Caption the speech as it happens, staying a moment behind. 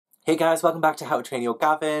Hey guys, welcome back to How to Train Your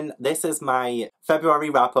Gavin. This is my February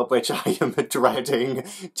wrap-up, which I am dreading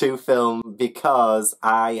to film because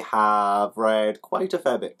I have read quite a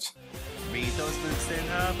fair bit. Read those books in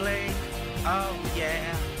a blink, oh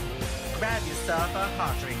yeah. Grab yourself a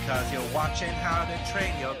hot drink cause you're watching How to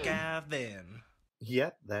Train Your Gavin.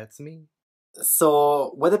 Yep, that's me.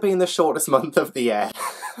 So, with it being the shortest month of the year,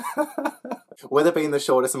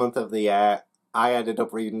 I ended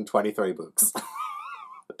up reading 23 books.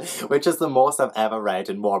 Which is the most I've ever read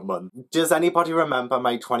in 1 month. Does anybody remember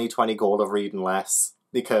my 2020 goal of reading less?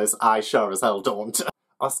 Because I sure as hell don't.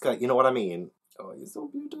 Oscar, you know what I mean? Oh, you're so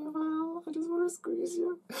beautiful. I just want to squeeze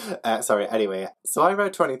you. Sorry, anyway. So I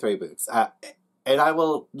read 23 books. And I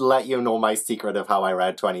will let you know my secret of how I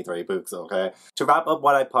read 23 books, okay? To wrap up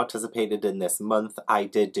what I participated in this month, I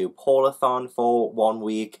did do Paulathon for 1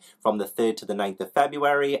 week from the 3rd to the 9th of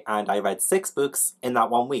February, and I read 6 books in that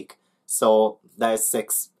 1 week. So there's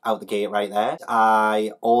 6 out the gate right there.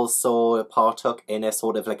 I also partook in a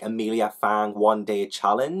sort of like Amelia Fang 1-day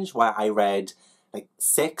challenge where I read like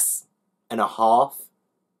 6.5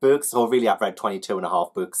 books. So really I've read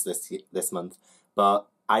 22.5 books this month. But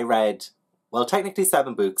I read, well, technically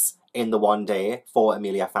 7 books in the 1 day for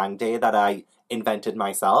Amelia Fang Day that I invented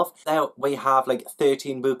myself. Now we have like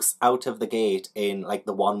 13 books out of the gate in like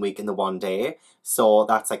the 1 week in the 1 day. So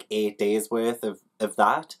that's like 8 days worth of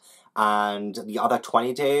that. And the other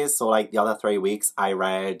 20 days, so like the other 3 weeks, I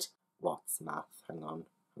read, what's math? Hang on,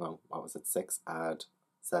 what was it? 6 add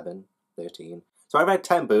 7, 13. So I read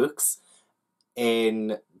 10 books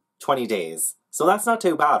in 20 days. So that's not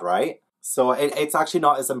too bad, right? So it's actually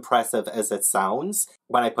not as impressive as it sounds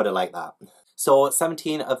when I put it like that. So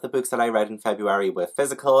 17 of the books that I read in February were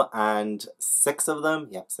physical and 6 of them,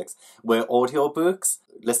 yep, 6, were audiobooks.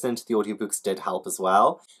 Listening to the audiobooks did help as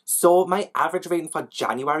well. So my average rating for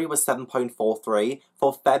January was 7.43.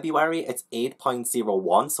 For February, it's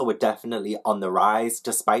 8.01, so we're definitely on the rise.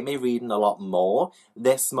 Despite me reading a lot more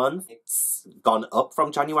this month, it's gone up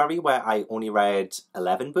from January where I only read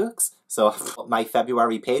 11 books. So my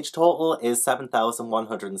February page total is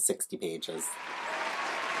 7,160 pages.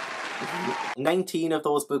 19 of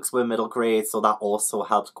those books were middle grade, so that also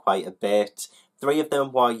helped quite a bit. 3 of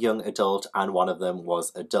them were young adult and 1 of them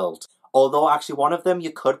was adult. Although actually 1 of them you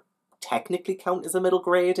could technically count as a middle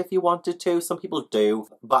grade if you wanted to. Some people do,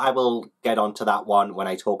 but I will get onto that one when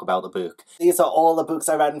I talk about the book. These are all the books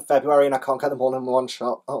I read in February and I can't get them all in one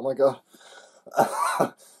shot. Oh my god.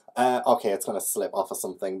 Okay, it's gonna slip off or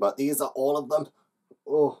something, but these are all of them.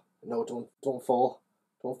 Oh, no, don't fall.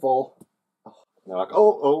 Don't fall. They're like,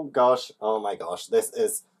 oh gosh, oh my gosh, this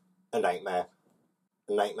is a nightmare.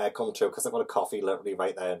 A nightmare come true, because I've got a coffee literally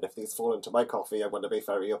right there, and if these fall into my coffee, I'm going to be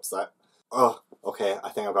very upset. Oh, okay, I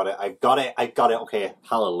think I got it, okay,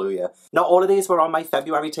 hallelujah. Not all of these were on my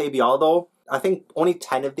February TBR though. I think only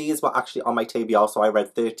 10 of these were actually on my TBR, so I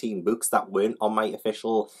read 13 books that weren't on my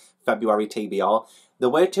official February TBR. There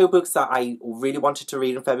were 2 books that I really wanted to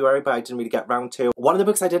read in February, but I didn't really get round to. One of the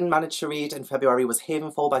books I didn't manage to read in February was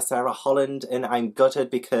Havenfall by Sarah Holland, and I'm gutted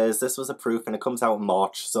because this was a proof and it comes out in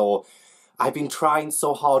March, so I've been trying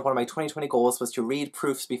so hard. One of my 2020 goals was to read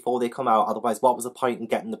proofs before they come out, otherwise what was the point in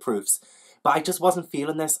getting the proofs? But I just wasn't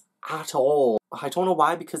feeling this at all. I don't know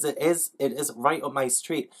why, because it is right up my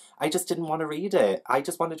street. I just didn't want to read it. I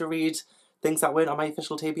just wanted to read things that weren't on my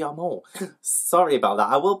official TBR more. Sorry about that.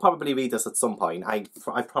 I will probably read this at some point. I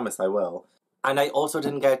promise I will. And I also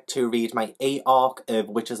didn't get to read my A arc of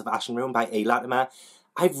Witches of Ashen Room by A. Latimer.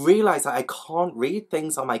 I've realised that I can't read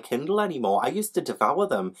things on my Kindle anymore. I used to devour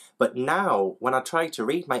them, but now when I try to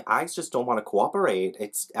read, my eyes just don't want to cooperate.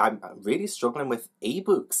 I'm really struggling with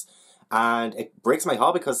ebooks, and it breaks my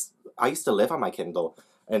heart because I used to live on my Kindle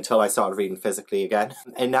until I started reading physically again.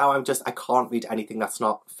 And now I can't read anything that's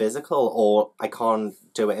not physical, or I can't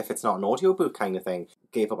do it if it's not an audiobook kind of thing.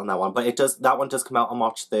 Gave up on that one. But that one does come out on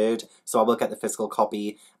March 3rd, so I will get the physical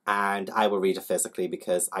copy and I will read it physically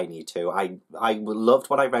because I need to. I loved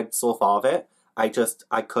what I read so far of it. I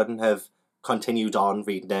couldn't have continued on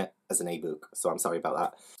reading it as an ebook, so I'm sorry about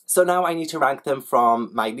that. So now I need to rank them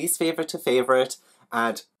from my least favourite to favourite,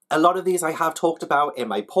 and a lot of these I have talked about in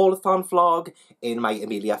my Paulathon vlog, in my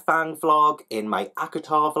Amelia Fang vlog, in my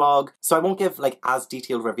ACOTAR vlog, so I won't give like as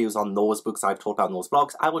detailed reviews on those books I've talked about in those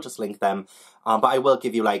vlogs. I will just link them, but I will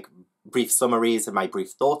give you like brief summaries and my brief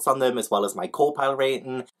thoughts on them, as well as my co-pile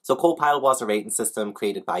rating. So co-pile was a rating system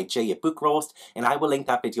created by Jay at Book Roast, and I will link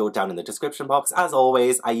that video down in the description box. As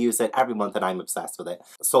always, I use it every month and I'm obsessed with it.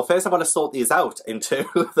 So first I want to sort these out into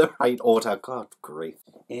the right order. God grief.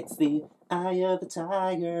 It's the eye of the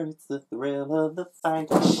tiger, it's the thrill of the fight.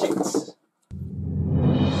 Shit.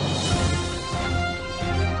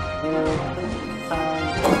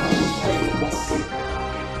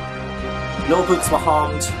 No books were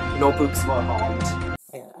harmed. No books were harmed.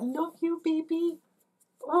 I love you, baby.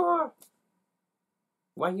 Oh.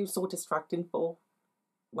 Why are you so distracting for?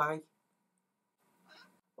 Why?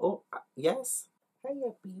 Oh, yes.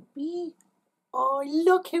 Hiya, baby. Oh,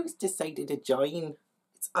 look who's decided to join.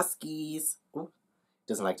 It's Huskies. Oh,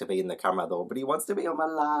 doesn't like to be in the camera though, but he wants to be on my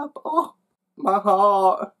lap. Oh, my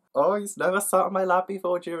heart. Oh, he's never sat on my lap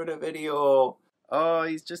before during a video. Oh,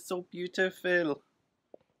 he's just so beautiful.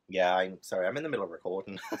 Yeah, I'm sorry, I'm in the middle of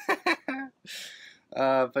recording.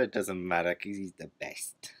 But it doesn't matter because he's the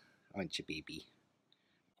best. Aren't you, baby?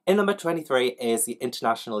 In number 23 is The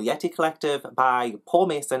International Yeti Collective by Paul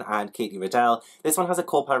Mason and Katie Riddell. This one has a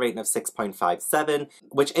Copilot rating of 6.57,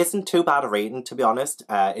 which isn't too bad a rating, to be honest.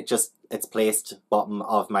 It's placed bottom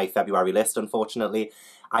of my February list, unfortunately.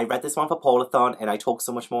 I read this one for Paulathon, and I talk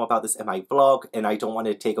so much more about this in my vlog, and I don't want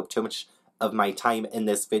to take up too much of my time in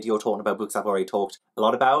this video talking about books I've already talked a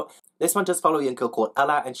lot about. This one does follow a young girl called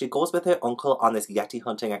Ella, and she goes with her uncle on this Yeti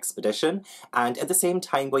hunting expedition, and at the same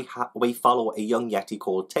time we follow a young Yeti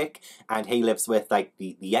called Tick, and he lives with like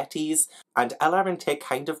the Yetis, and Ella and Tick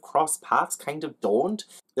kind of cross paths, kind of don't.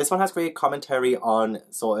 This one has great commentary on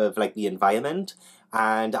sort of like the environment,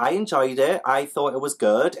 and I enjoyed it. I thought it was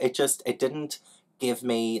good. It didn't give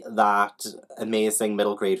me that amazing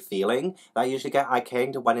middle grade feeling that I usually get. I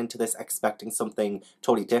kind of went into this expecting something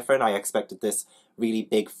totally different. I expected this really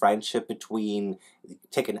big friendship between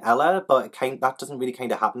Tick and Ella, but that doesn't really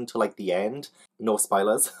kind of happen until like the end. No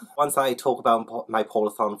spoilers. Once I talk about my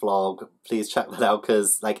Paulathon vlog, please check that out,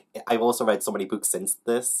 because like I've also read so many books since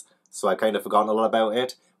this, so I've kind of forgotten a lot about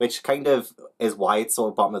it, which kind of is why it's sort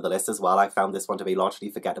of bottom of the list as well. I found this one to be largely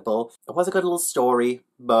forgettable. It was a good little story,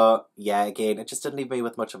 but yeah, again, it just didn't leave me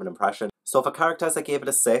with much of an impression. So for characters, I gave it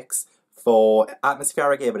a 6. For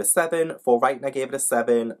atmosphere, I gave it a 7. For writing, I gave it a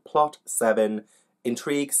 7. Plot, 7.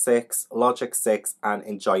 Intrigue, 6. Logic, 6. And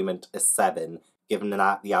enjoyment, a 7. Given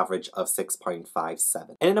that the average of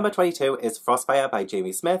 6.57. In at number 22 is Frostfire by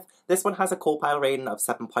Jamie Smith. This one has a Copilot rating of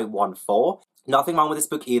 7.14. Nothing wrong with this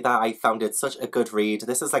book either. I found it such a good read.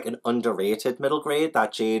 This is like an underrated middle grade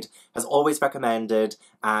that Jade has always recommended,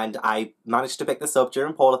 and I managed to pick this up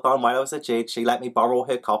during Paulathon while I was at Jade. She let me borrow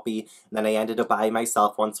her copy, and then I ended up buying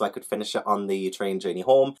myself one so I could finish it on the train journey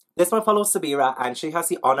home. This one follows Sabira, and she has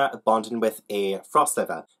the honour of bonding with a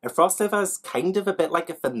Frostliver. A Frostliver is kind of a bit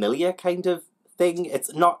like a familiar kind of thing.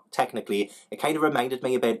 It's not technically. It kind of reminded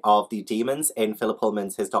me a bit of the demons in Philip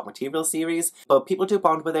Pullman's His Dark Material series, but people do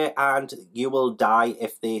bond with it, and you will die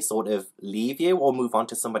if they sort of leave you or move on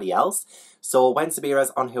to somebody else. So when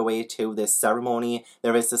Sabira's on her way to this ceremony,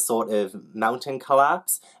 there is this sort of mountain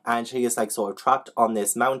collapse, and she is like sort of trapped on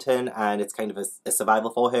this mountain, and it's kind of a survival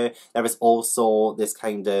for her. There is also this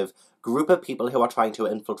kind of group of people who are trying to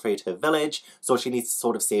infiltrate her village, so she needs to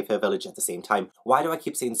sort of save her village at the same time. Why do I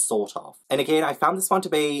keep saying sort of? And again, I found this one to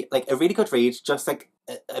be like a really good read, just like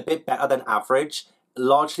a bit better than average.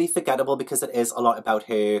 Largely forgettable because it is a lot about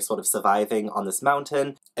her sort of surviving on this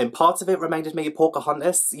mountain. And parts of it reminded me of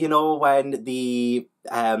Pocahontas, you know, when the,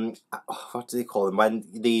 what do they call them? When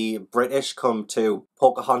the British come to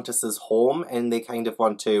Pocahontas's home and they kind of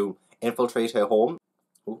want to infiltrate her home.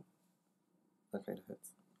 Ooh, that kind of hurts.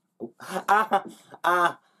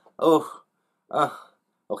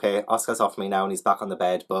 Okay, Oscar's off me now and he's back on the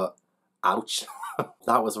bed, but ouch.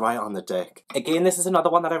 That was right on the dick. Again, this is another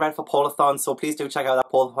one that I read for Paulathon, so please do check out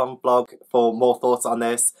that Paulathon blog for more thoughts on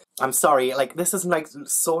this. I'm sorry, like, this is like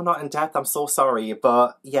so not in depth, I'm so sorry,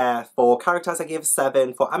 but yeah, for characters I gave a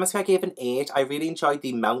 7, for atmosphere I gave an 8. I really enjoyed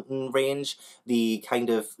the mountain range, the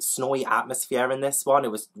kind of snowy atmosphere in this one.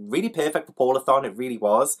 It was really perfect for Paulathon, it really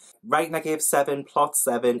was. Writing I gave 7, plot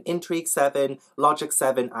 7, intrigue 7, logic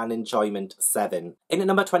 7, and enjoyment 7. In at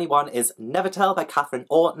number 21 is Nevertell by Catherine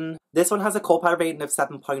Orton. This one has a Copilot rating of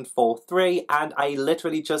 7.43, and I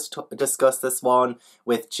literally just discussed this one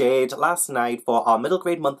with Jade last night for our middle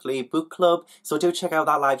grade monthly book club, so do check out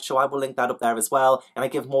that live show. I will link that up there as well, and I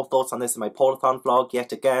give more thoughts on this in my Paulathon vlog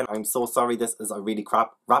yet again. I'm so sorry, this is a really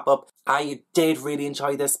crap wrap up. I did really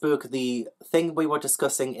enjoy this book. The thing we were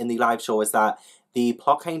discussing in the live show is that the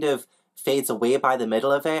plot kind of fades away by the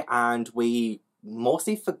middle of it, and we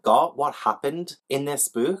mostly forgot what happened in this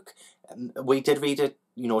book. We did read it,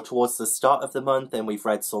 you know, towards the start of the month, and we've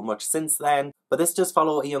read so much since then. But this does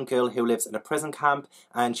follow a young girl who lives in a prison camp,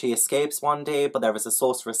 and she escapes one day, but there is a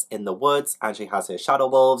sorceress in the woods, and she has her shadow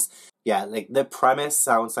wolves. Yeah, like, the premise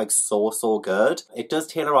sounds like so good. It does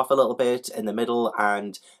tailor off a little bit in the middle,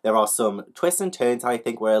 and there are some twists and turns that I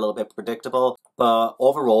think were a little bit predictable. But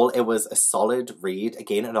overall, it was a solid read.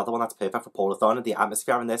 Again, another one that's perfect for Paulathon, and the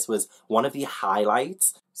atmosphere in this was one of the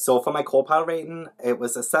highlights. So for my core rating, it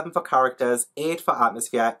was a 7 for characters, 8 for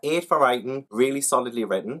atmosphere, 8 for writing, really solidly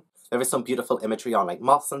written. There is some beautiful imagery on like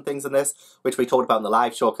moths and things in this, which we talked about in the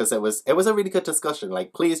live show because it was a really good discussion.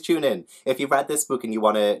 Like, please tune in. If you read this book and you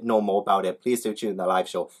want to know more about it, please do tune in the live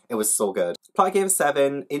show. It was so good. Plot I gave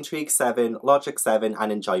 7, intrigue 7, logic 7,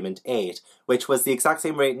 and enjoyment 8, which was the exact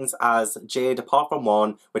same ratings as Jade apart from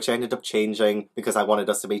 1, which I ended up changing because I wanted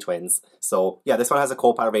us to be twins. So yeah, this one has a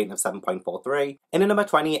core rating of 7.43. In at number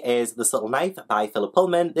 20 is The Subtle Knife by Philip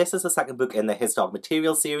Pullman. This is the second book in the His Dog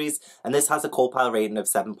Material series, and this has a core rating of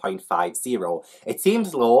 7.50. It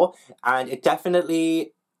seems low, and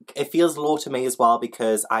it feels low to me as well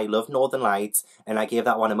because I love Northern Lights and I gave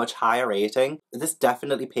that one a much higher rating. This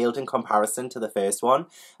definitely paled in comparison to the first one.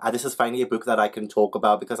 This is finally a book that I can talk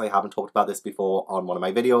about because I haven't talked about this before on one of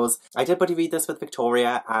my videos. I did buddy read this with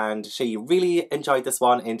Victoria and she really enjoyed this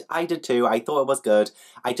one and I did too. I thought it was good.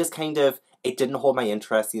 It didn't hold my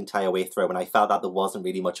interest the entire way through and I felt that there wasn't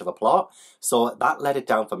really much of a plot. So that let it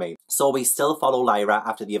down for me. So we still follow Lyra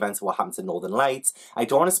after the events of what happens in Northern Lights. I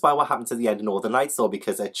don't want to spoil what happens at the end of Northern Lights though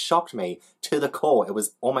because it shocked me to the core. It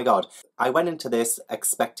was, oh my god. I went into this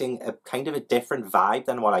expecting a kind of a different vibe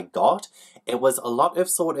than what I got. It was a lot of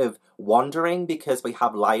sort of wandering because we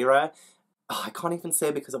have Lyra. Oh, I can't even say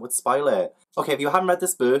because it would spoil it. Okay, if you haven't read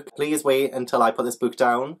this book, please wait until I put this book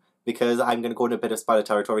down because I'm going to go into a bit of spoiler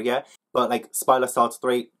territory here. But, like, spoiler starts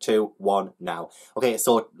 3, 2, 1, now. Okay,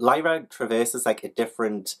 so Lyra traverses, like, a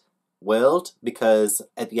different world because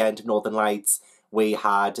at the end of Northern Lights, we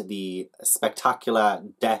had the spectacular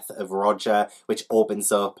death of Roger, which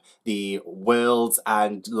opens up the worlds,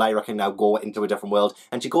 and Lyra can now go into a different world.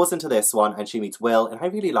 And she goes into this one, and she meets Will, and I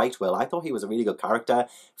really liked Will. I thought he was a really good character,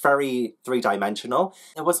 very three-dimensional.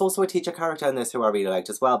 There was also a teacher character in this who I really liked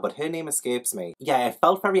as well, but her name escapes me. Yeah, it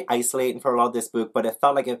felt very isolating for a lot of this book, but it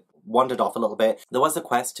felt like it wandered off a little bit. There was a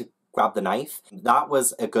quest to grab the knife. That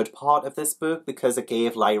was a good part of this book because it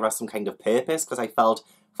gave Lyra some kind of purpose, because I felt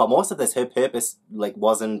for most of this, her purpose, like,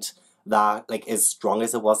 wasn't that, like, as strong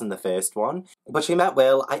as it was in the first one. But she met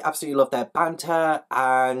Will. I absolutely loved their banter,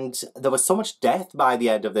 and there was so much death by the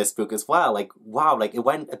end of this book as well. Like, wow, like, it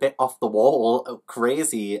went a bit off the wall,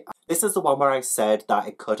 crazy. This is the one where I said that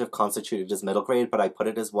it could have constituted as middle grade, but I put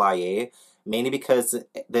it as YA, mainly because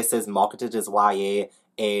this is marketed as YA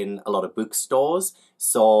in a lot of bookstores,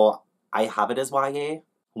 so I have it as YA.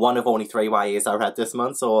 One of only 3 YAs I read this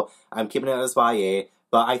month, so I'm keeping it as YA.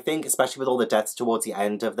 But I think, especially with all the deaths towards the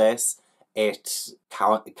end of this, it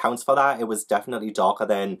counts for that. It was definitely darker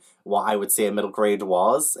than what I would say a middle grade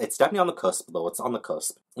was. It's definitely on the cusp, though. It's on the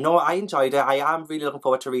cusp. No, I enjoyed it. I am really looking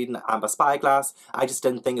forward to reading Amber Spyglass. I just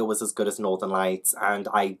didn't think it was as good as Northern Lights, and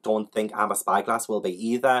I don't think Amber Spyglass will be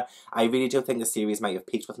either. I really do think the series might have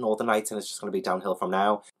peaked with Northern Lights, and it's just going to be downhill from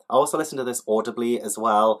now. I also listened to this audibly as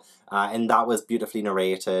well, and that was beautifully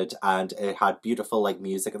narrated, and it had beautiful, like,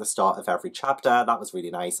 music at the start of every chapter. That was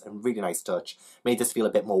really nice, and really nice touch. Made this feel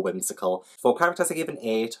a bit more whimsical. For characters, I gave an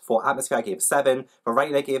 8. For atmosphere, I gave a 7. For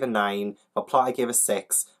writing, I gave a 9. For plot, I gave a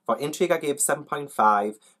 6. For intrigue, I gave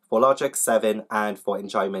 7.5. For logic, 7. And for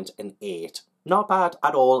enjoyment, an 8. Not bad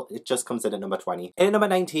at all. It just comes in at number 20. In at number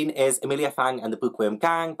 19 is Amelia Fang and the Bookworm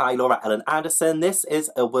Gang by Laura Ellen Anderson. This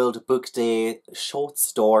is a World Book Day short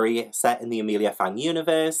story set in the Amelia Fang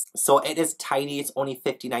universe. So it is tiny. It's only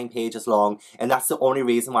 59 pages long. And that's the only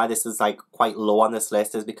reason why this is, like, quite low on this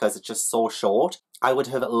list, is because it's just so short. I would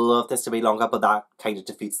have loved this to be longer, but that kind of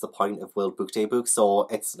defeats the point of World Book Day books, so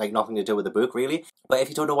it's, like, nothing to do with the book, really. But if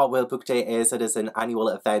you don't know what World Book Day is, it is an annual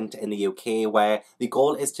event in the UK where the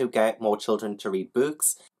goal is to get more children to read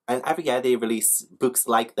books. And every year they release books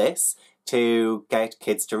like this to get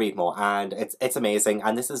kids to read more, and it's amazing,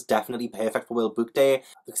 and this is definitely perfect for World Book Day.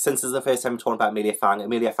 Since this is the first time I'm talking about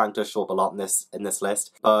Amelia Fang does show up a lot in this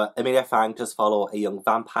list, but Amelia Fang does follow a young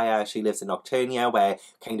vampire. She lives in Nocturnia, where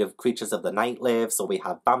kind of creatures of the night live, so we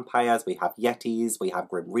have vampires, we have yetis, we have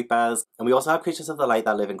grim reapers, and we also have creatures of the light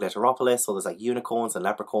that live in Glitteropolis, so there's, like, unicorns and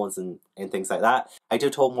leprechauns and things like that. I do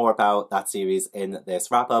talk more about that series in this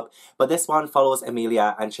wrap-up, but this one follows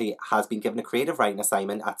Amelia, and she has been given a creative writing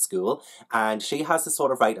assignment at school, and she has this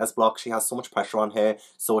sort of writer's block. She has so much pressure on her,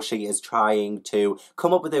 so she is trying to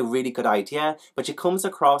come up with a really good idea, but she comes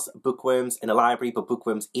across bookworms in a library, but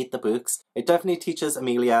bookworms eat the books. It definitely teaches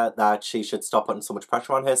Amelia that she should stop putting so much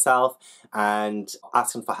pressure on herself, and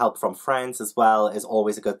asking for help from friends as well is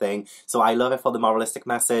always a good thing. So I love it for the moralistic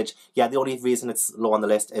message. Yeah, the only reason it's low on the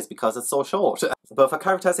list is because it's so short. But for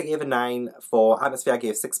characters I gave a 9, for atmosphere I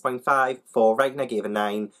gave 6.5, for writing I gave a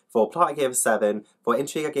 9, for plot I gave a 7, for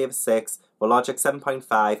intrigue I gave a 6, for logic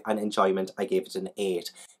 7.5, and enjoyment I gave it an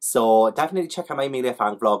 8. So definitely check out my Amelia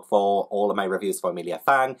Fang vlog for all of my reviews for Amelia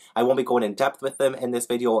Fang. I won't be going in depth with them in this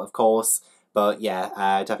video, of course, but yeah,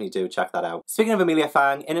 definitely do check that out. Speaking of Amelia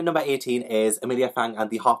Fang, in at number 18 is Amelia Fang and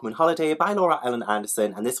the Half Moon Holiday by Laura Ellen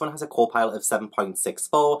Anderson, and this one has a core pile of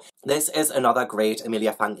 7.64. This is another great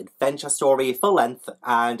Amelia Fang adventure story, full length,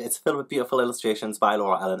 and it's filled with beautiful illustrations by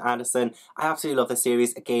Laura Ellen Anderson. I absolutely love this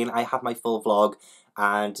series. Again, I have my full vlog,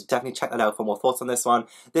 and definitely check that out for more thoughts on this one.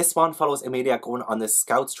 This one follows Amelia going on this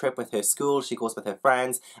scouts trip with her school. She goes with her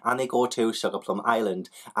friends, and they go to Sugar Plum Island,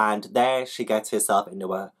 and there she gets herself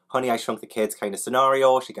into a Honey, I Shrunk the Kids kind of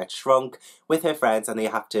scenario. She gets shrunk with her friends, and they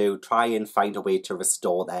have to try and find a way to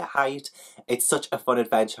restore their height. It's such a fun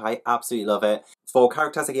adventure. I absolutely love it. For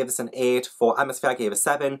characters, I gave this an 8. For atmosphere, I gave a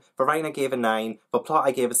 7. For writing, I gave a 9. For plot,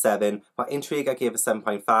 I gave a 7. For intrigue, I gave a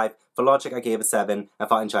 7.5. For logic, I gave a 7. And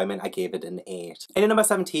for enjoyment, I gave it an 8. In at number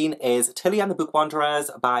 17 is Tilly and the Book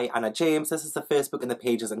Wanderers by Anna James. This is the first book in the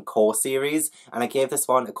Pages and Core series, and I gave this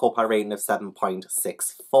one a core rating of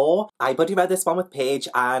 7.64. I buddy read this one with Paige,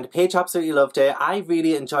 and Paige absolutely loved it. I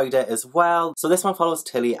really enjoyed it as well. So this one follows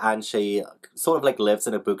Tilly, and she sort of like lives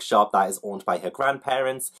in a bookshop that is owned by her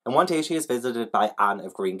grandparents, and one day she is visited by Anne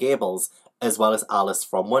of Green Gables, as well as Alice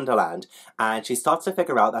from Wonderland, and she starts to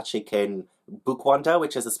figure out that she can book wander,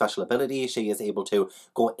 which is a special ability. She is able to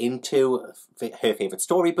go into her favourite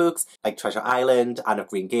storybooks, like Treasure Island, Anne of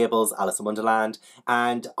Green Gables, Alice in Wonderland,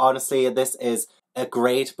 and honestly, this is a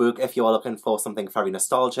great book if you are looking for something very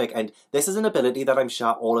nostalgic, and this is an ability that I'm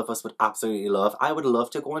sure all of us would absolutely love. I would love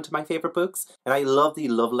to go into my favourite books, and I love the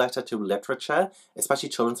love letter to literature, especially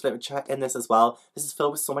children's literature in this as well. This is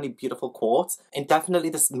filled with so many beautiful quotes, and definitely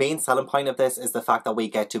the main selling point of this is the fact that we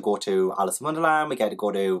get to go to Alice in Wonderland, we get to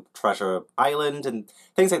go to Treasure Island, and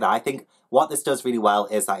things like that. I think what this does really well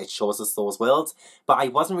is that it shows us those worlds, but I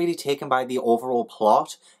wasn't really taken by the overall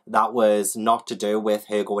plot that was not to do with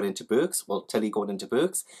her going into books, well, Tilly going into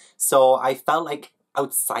books. So I felt like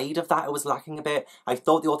outside of that it was lacking a bit. I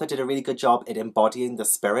thought the author did a really good job at embodying the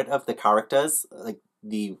spirit of the characters, like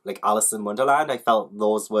Alice in Wonderland. I felt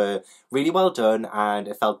those were really well done, and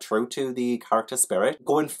it felt true to the character spirit.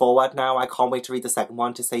 Going forward now, I can't wait to read the second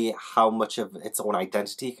one to see how much of its own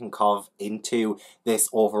identity can carve into this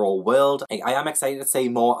overall world. I am excited to see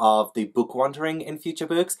more of the book wandering in future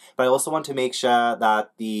books, but I also want to make sure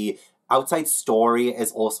that the outside story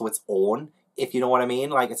is also its own, if you know what I mean.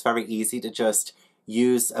 Like, it's very easy to just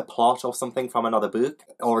use a plot or something from another book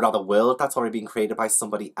or another world that's already been created by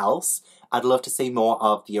somebody else. I'd love to see more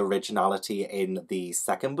of the originality in the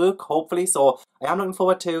second book, hopefully. So I am looking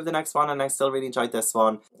forward to the next one, and I still really enjoyed this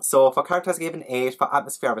one. So for characters, I gave an 8. For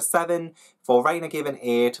atmosphere, I was 7. For writing, I gave an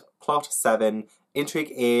 8. Plot, 7.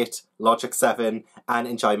 Intrigue, 8. Logic, 7. And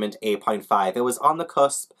enjoyment, 8.5. It was on the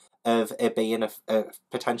cusp of it being a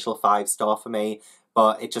potential 5-star for me,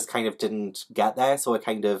 but it just kind of didn't get there, so it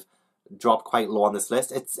kind of dropped quite low on this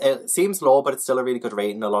list. It seems low, but it's still a really good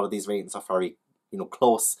rating. A lot of these ratings are very,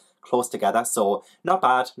 close together, so not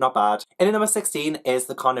bad, not bad. In at number 16 is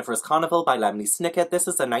The Carnivorous Carnival by Lemony Snicket. This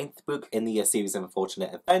is the 9th book in the series of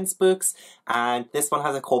Unfortunate Events books, and this one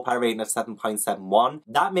has a core rating of 7.71.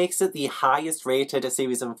 That makes it the highest rated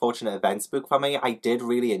series of Unfortunate Events book for me. I did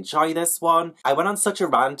really enjoy this one. I went on such a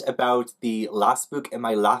rant about the last book in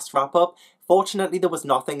my last wrap-up. Fortunately, there was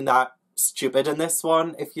nothing that stupid in this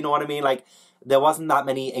one, if you know what I mean. Like, there wasn't that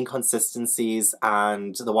many inconsistencies,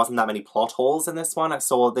 and there wasn't that many plot holes in this one,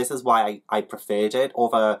 so this is why I preferred it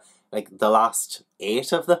over like the last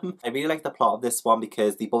 8 of them. I really like the plot of this one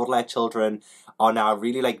because the Baudelaire children are now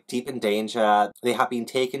really like deep in danger. They have been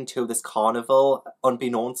taken to this carnival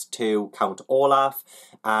unbeknownst to Count Olaf,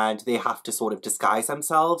 and they have to sort of disguise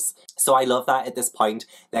themselves. So I love that at this point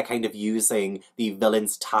they're kind of using the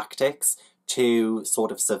villain's tactics to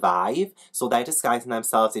sort of survive. So they're disguising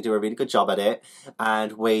themselves, they do a really good job at it,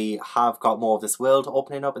 and we have got more of this world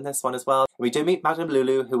opening up in this one as well. We do meet Madame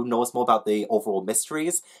Lulu, who knows more about the overall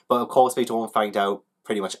mysteries, but of course we don't find out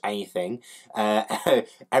pretty much anything.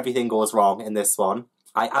 Everything goes wrong in this one.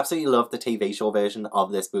 I absolutely love the TV show version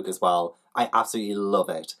of this book as well. I absolutely love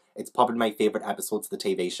it. It's probably my favourite episodes of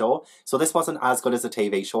the TV show. So this wasn't as good as the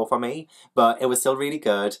TV show for me, but it was still really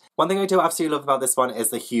good. One thing I do absolutely love about this one is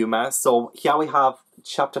the humour. So here we have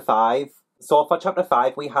chapter 5. So for chapter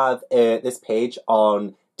 5 we have this page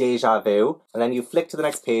on deja vu, and then you flick to the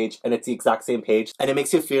next page and it's the exact same page, and it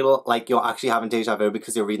makes you feel like you're actually having deja vu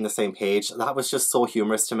because you're reading the same page. That was just so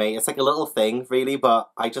humorous to me. It's like a little thing really, but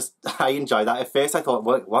I enjoy that. At first I thought,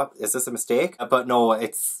 what is this a mistake? But no,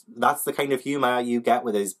 that's the kind of humour you get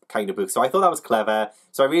with these kind of books. So I thought that was clever.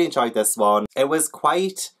 So I really enjoyed this one. It was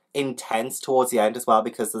quite intense towards the end as well,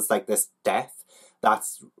 because there's like this death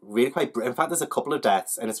that's really quite in fact there's a couple of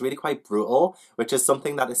deaths and it's really quite brutal, which is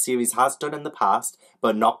something that the series has done in the past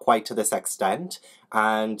but not quite to this extent.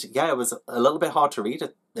 And yeah, it was a little bit hard to read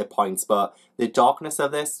at points, but the darkness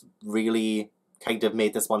of this really kind of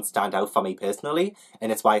made this one stand out for me personally,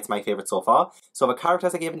 and it's why it's my favourite so far. So for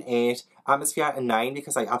characters I gave an 8, atmosphere a 9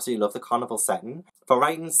 because I absolutely love the carnival setting, for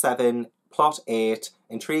writing 7, plot 8,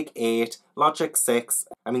 intrigue 8, logic 6.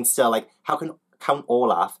 I mean, still, like, how can Count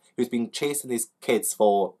Olaf, who's been chasing these kids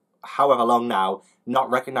for however long now, not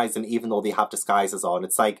recognise them even though they have disguises on?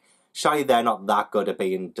 It's like, surely they're not that good at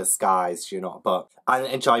being disguised, you know. But and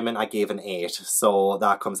enjoyment I gave an 8, so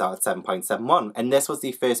that comes out at 7.71. And this was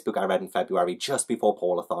the first book I read in February, just before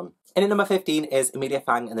Paulathon. And at number 15 is Amelia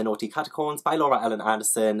Fang and the Naughty Catacombs by Laura Ellen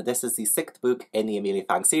Anderson. This is the 6th book in the Amelia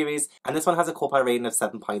Fang series, and this one has a co-pilot rating of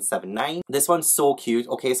 7.79. This one's so cute.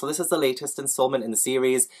 Okay, so this is the latest installment in the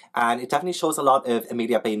series, and it definitely shows a lot of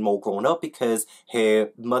Amelia being more grown up because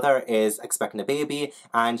her mother is expecting a baby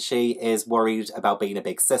and she is worried about being a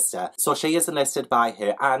big sister. So she is enlisted by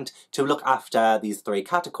her aunt to look after these 3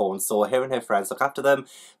 catacombs. So her and her friends look after them,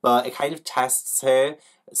 but it kind of tests her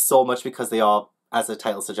so much because they are, as the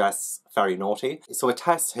title suggests, very naughty. So it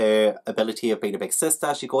tests her ability of being a big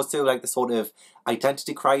sister. She goes through like the sort of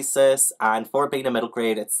identity crisis, and for being a middle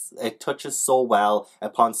grade, it touches so well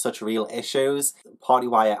upon such real issues. Partly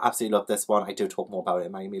why I absolutely love this one. I do talk more about it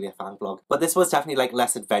in my Amelia Fang blog. But this was definitely like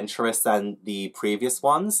less adventurous than the previous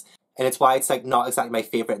ones. And it's why it's like not exactly my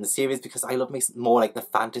favourite in the series, because I love me more like the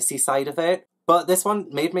fantasy side of it. But this one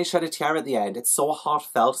made me shed a tear at the end. It's so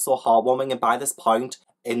heartfelt, so heartwarming, and by this point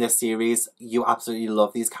in this series, you absolutely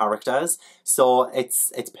love these characters. So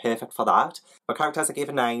it's perfect for that. For characters I gave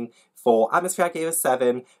a 9, for atmosphere I gave a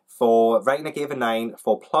 7, for writing I gave a 9,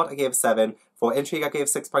 for plot I gave a 7, for intrigue I gave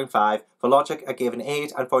 6.5, for logic I gave an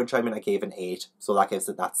 8, and for enjoyment I gave an 8. So that gives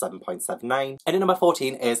it that 7.79. And at number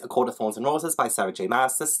 14 is A Court of Thorns and Roses by Sarah J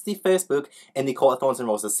Maas. This is the first book in the Court of Thorns and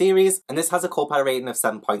Roses series, and this has a co-pilot rating of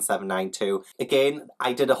 7.79 too. Again,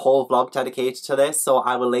 I did a whole vlog dedicated to this, so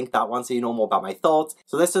I will link that one so you know more about my thoughts.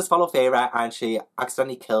 So this does follow Feyre, and she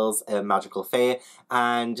accidentally kills a magical fae,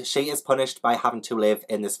 and she is punished by having to live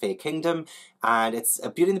in this fae kingdom, and it's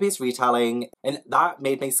a Beauty and the Beast retelling, and that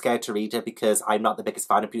made me scared to read it because I'm not the biggest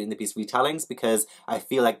fan of Beauty and the Beast retellings, because I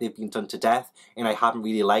feel like they've been done to death and I haven't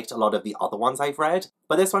really liked a lot of the other ones I've read.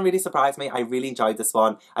 But this one really surprised me. I really enjoyed this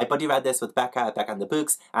one. I buddy read this with Becca at Becca and the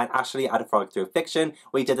Books and Ashley at A Frolic Through Fiction.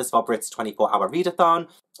 We did this for Britt's 24-hour readathon,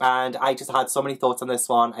 and I just had so many thoughts on this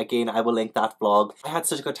one. Again, I will link that vlog. I had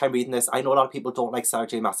such a good time reading this. I know a lot of people don't like Sarah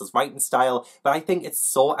J Maas's writing style, but I think it's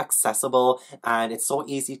so accessible and it's so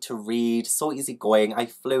easy to read, so easygoing. I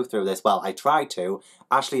flew through this. Well, I tried to.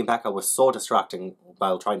 Ashley and Becca were so distracting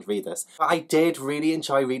while trying to read this. But I did really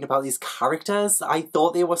enjoy reading about these characters. I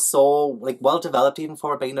thought they were so like well developed even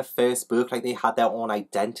for being a first book. Like they had their own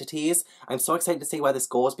identities. I'm so excited to see where this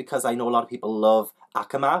goes because I know a lot of people love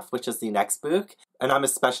Akamath, which is the next book. And I'm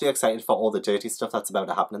especially excited for all the dirty stuff that's about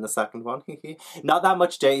to happen in the second one. Not that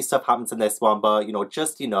much dirty stuff happens in this one, but you know,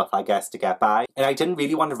 just enough I guess to get by. And I didn't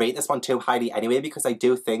really want to rate this one too highly anyway, because I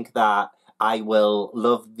do think that I will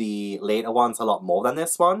love the later ones a lot more than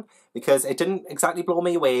this one, because it didn't exactly blow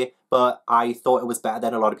me away, but I thought it was better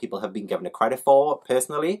than a lot of people have been given it credit for,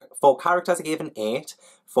 personally. For characters I gave an 8,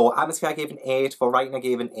 for atmosphere I gave an 8, for writing I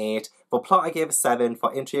gave an 8, for plot I gave a 7,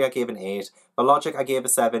 for intrigue I gave an 8, for logic I gave a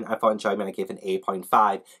 7, and for enjoyment I gave an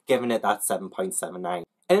 8.5, giving it that 7.79.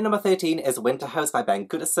 And at number 13 is Winter House by Ben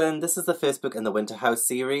Goodison. This is the first book in the Winter House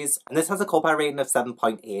series, and this has a co-pilot rating of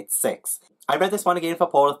 7.86. I read this one again for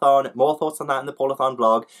Paulathon, more thoughts on that in the Paulathon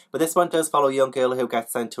blog, but this one does follow a young girl who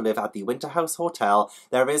gets sent to live at the Winter House Hotel.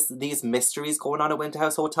 There is these mysteries going on at Winter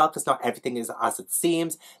House Hotel because not everything is as it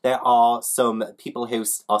seems. There are some people who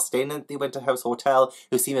are staying at the Winter House Hotel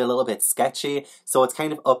who seem a little bit sketchy, so it's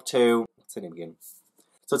kind of up to... what's her name again?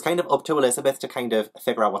 So it's kind of up to Elizabeth to kind of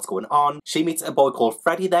figure out what's going on. She meets a boy called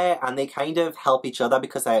Freddie there, and they kind of help each other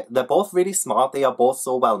because they're both really smart. They are both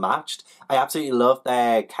so well matched. I absolutely love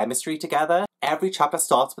their chemistry together. Every chapter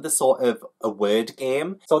starts with a sort of a word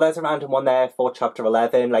game. So there's a random one there for chapter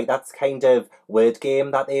 11. Like, that's kind of word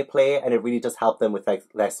game that they play, and it really does help them with like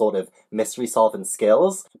their sort of mystery solving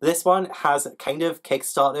skills. This one has kind of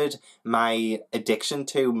kickstarted my addiction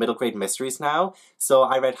to middle grade mysteries now. So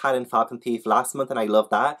I read Hide and Falcon Thief last month and I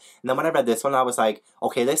loved that. And then when I read this one, I was like,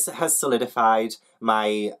 okay, this has solidified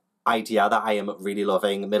my idea that I am really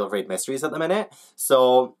loving middle grade mysteries at the minute.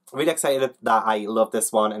 So really excited that I love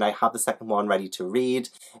this one, and I have the second one ready to read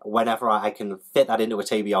whenever I can fit that into a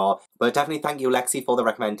TBR. But definitely thank you, Lexi, for the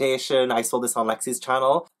recommendation. I saw this on Lexi's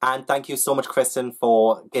channel, and thank you so much, Kristen,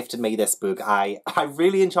 for gifting me this book. I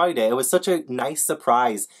really enjoyed it. It was such a nice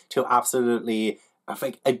surprise to absolutely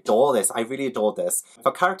adore this. I really adored this.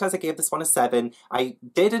 For characters, I gave this one a 7. I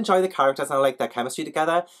did enjoy the characters and I liked their chemistry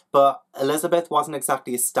together, but Elizabeth wasn't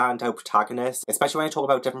exactly a standout protagonist, especially when I talk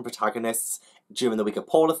about different protagonists during the week of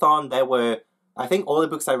Paulathon. There were, I think all the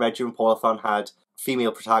books I read during Paulathon had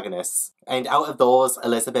female protagonists, and out of those,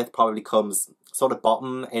 Elizabeth probably comes sort of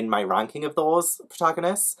bottom in my ranking of those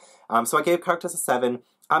protagonists. So I gave characters a 7.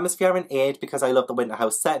 Atmosphere an 8 because I loved the Winter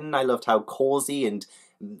House setting. I loved how cozy and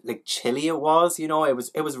like chilly it was, you know, it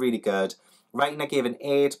was really good. Writing I gave an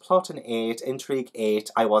 8, plot an 8, intrigue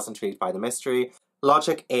 8, I was intrigued by the mystery,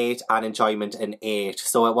 logic 8, and enjoyment an 8.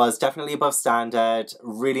 So it was definitely above standard,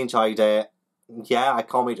 really enjoyed it. Yeah, I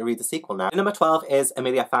can't wait to read the sequel now. Number 12 is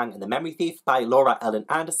Amelia Fang and the Memory Thief by Laura Ellen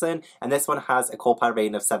Anderson, and this one has a core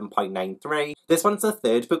rating of 7.93. This one's the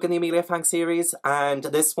third book in the Amelia Fang series, and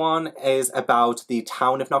this one is about the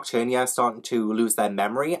town of Nocturnia starting to lose their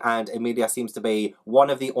memory, and Amelia seems to be one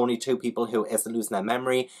of the only 2 people who isn't losing their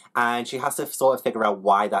memory, and she has to sort of figure out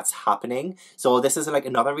why that's happening. So this is like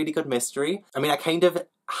another really good mystery. I mean, I kind of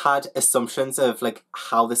had assumptions of like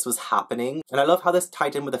how this was happening, and I love how this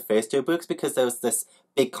tied in with the first 2 books because there was this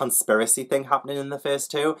big conspiracy thing happening in the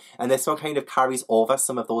first 2, and this one kind of carries over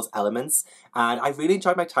some of those elements, and I really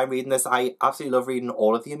enjoyed my time reading this. I absolutely love reading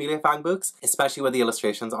all of the Amelia Fang books, especially with the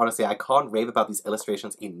illustrations. Honestly, I can't rave about these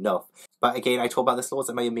illustrations enough. But again, I talk about this loads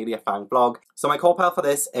in my Amelia Fang blog. So my core pile for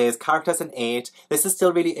this is characters an 8. This is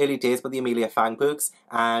still really early days with the Amelia Fang books,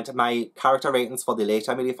 and my character ratings for the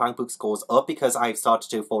later Amelia Fang books goes up because I've started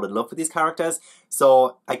to fall in love with these characters.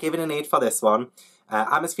 So I give it an 8 for this one.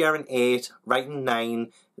 Atmosphere an 8, writing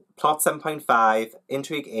 9, plot 7.5,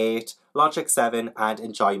 intrigue 8, logic 7, and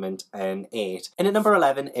enjoyment an 8. And at number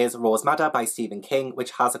 11 is Rose Madder by Stephen King,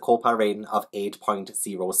 which has a core rating of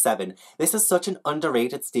 8.07. This is such an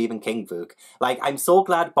underrated Stephen King book. Like, I'm so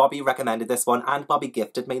glad Bobby recommended this one, and Bobby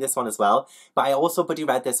gifted me this one as well. But I also buddy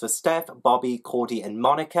read this with Steph, Bobby, Cody, and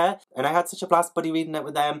Monica, and I had such a blast buddy reading it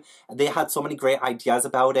with them. They had so many great ideas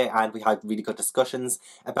about it, and we had really good discussions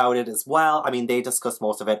about it as well. I mean, they discussed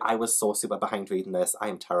most of it. I was so super behind reading this. I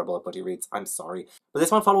am terrible at buddy reads. I'm sorry. But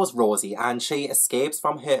this one follows Rosie, and she escapes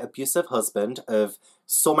from her abusive husband of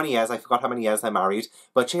so many years. I forgot how many years they're married,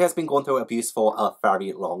 but she has been going through abuse for a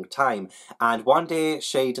very long time. And one day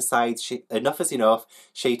she decides enough is enough.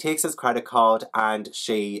 She takes his credit card and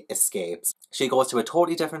she escapes. She goes to a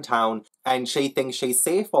totally different town and she thinks she's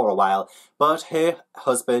safe for a while, but her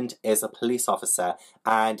husband is a police officer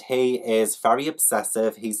and he is very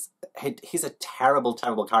obsessive. He's a terrible,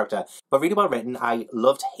 terrible character, but really well written. I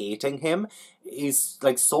loved hating him. He's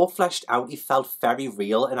like so fleshed out. He felt very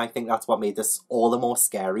real, and I think that's what made this all the more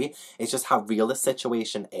scary. It's just how real the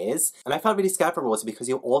situation is. And I felt really scared for Rosie because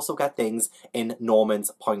you also get things in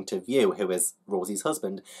Norman's point of view, who is Rosie's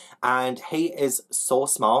husband. And he is so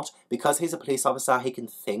smart because he's a police officer. He can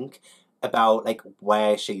think about like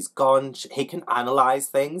where she's gone. He can analyze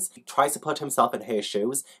things. He tries to put himself in her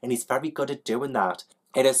shoes, and he's very good at doing that.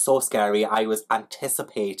 It is so scary. I was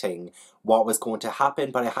anticipating what was going to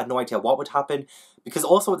happen, but I had no idea what would happen. Because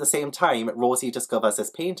also at the same time, Rosie discovers this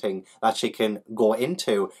painting that she can go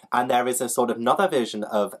into, and there is a sort of another version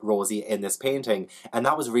of Rosie in this painting, and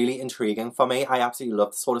that was really intriguing for me. I absolutely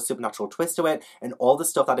loved the sort of supernatural twist to it, and all the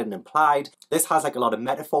stuff that it implied. This has like a lot of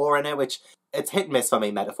metaphor in it, which it's hit and miss for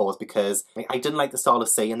me, metaphors, because I didn't like The Star of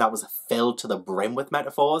Sea, and that was filled to the brim with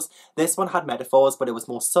metaphors. This one had metaphors, but it was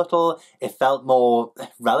more subtle. It felt more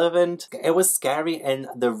relevant. It was scary in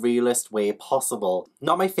the realest way possible.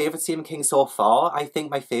 Not my favourite Stephen King so far. I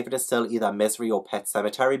think my favourite is still either Misery or Pet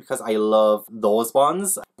Sematary because I love those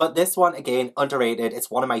ones. But this one, again, underrated.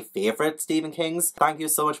 It's one of my favourite Stephen Kings. Thank you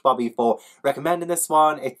so much, Bobby, for recommending this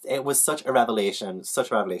one. It was such a revelation.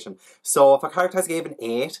 Such a revelation. So for characters, I gave an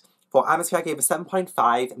 8. For atmosphere, I gave a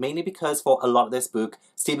 7.5, mainly because for a lot of this book,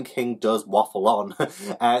 Stephen King does waffle on.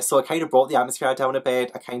 So it kind of brought the atmosphere down a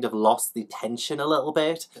bit. I kind of lost the tension a little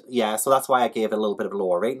bit. Yeah, so that's why I gave it a little bit of a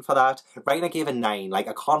lower rating for that. Writing, I gave a 9. Like,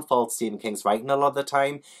 I can't fault Stephen King's writing a lot of the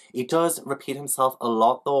time. He does repeat himself a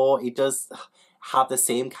lot, though. He does have the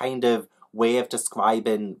same kind of way of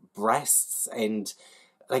describing breasts, and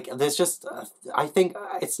like there's just I think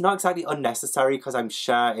it's not exactly unnecessary because I'm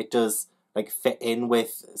sure it does like fit in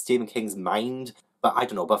with Stephen King's mind, but I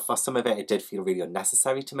don't know, but for some of it, it did feel really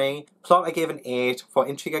unnecessary to me. Plot, I gave an 8. For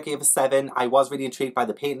intrigue, I gave a 7. I was really intrigued by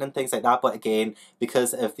the painting and things like that, but again,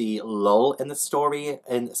 because of the lull in the story,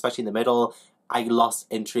 and especially in the middle, I lost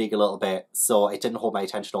intrigue a little bit, so it didn't hold my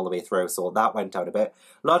attention all the way through, so that went down a bit.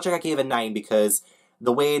 Logic, I gave a 9 because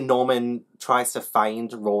the way Norman tries to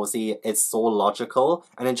find Rosie is so logical.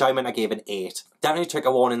 And enjoyment, I gave an 8. Definitely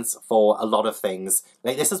trigger warnings for a lot of things.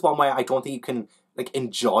 Like, this is one where I don't think you can, like,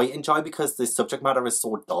 enjoy because the subject matter is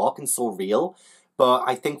so dark and so real. But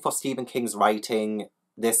I think for Stephen King's writing,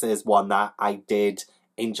 this is one that I did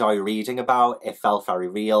enjoy reading about. It felt very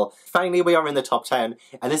real. Finally, we are in the top 10,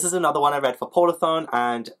 and this is another one I read for Polathon,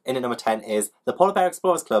 and in at number 10 is The Polar Bear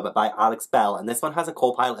Explorers Club by Alex Bell, and this one has a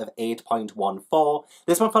core pile of 8.14.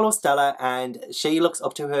 This one follows Stella, and she looks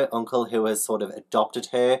up to her uncle who has sort of adopted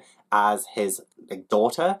her as his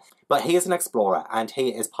daughter, but he is an explorer, and he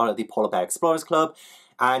is part of the Polar Bear Explorers Club.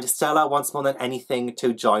 And Stella wants more than anything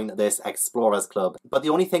to join this Explorers Club. But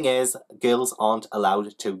the only thing is, girls aren't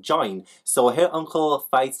allowed to join. So her uncle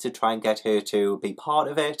fights to try and get her to be part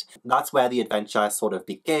of it. That's where the adventure sort of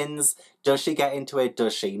begins. Does she get into it?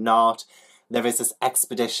 Does she not? There is this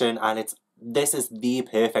expedition, and this is the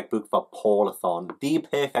perfect book for Polathon. The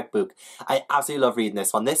perfect book. I absolutely love reading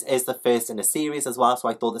this one. This is the first in a series as well, so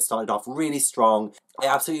I thought this started off really strong. I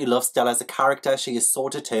absolutely love Stella as a character. She is so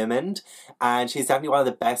determined, and she's definitely one of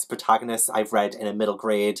the best protagonists I've read in a middle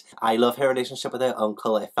grade. I love her relationship with her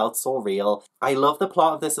uncle. It felt so real. I love the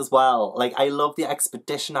plot of this as well. Like, I love the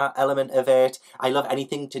expedition element of it. I love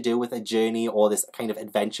anything to do with a journey or this kind of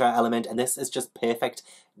adventure element, and this is just perfect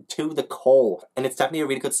to the core. And it's definitely a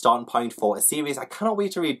really good starting point for a series. I cannot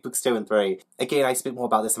wait to read books 2 and 3. Again, I speak more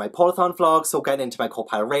about this in my Polathon vlog, so getting into my core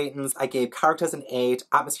pile ratings, I gave characters an 8,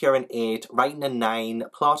 atmosphere an 8, writing a 9,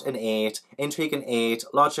 plot an 8, intrigue an 8,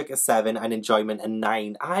 logic a 7, and enjoyment a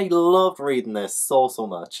 9. I loved reading this so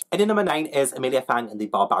much. And in number 9 is Amelia Fang and the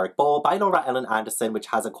Barbaric Ball by Laura Ellen Anderson, which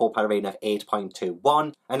has a core pile rating of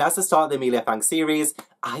 8.21. And as the start of the Amelia Fang series,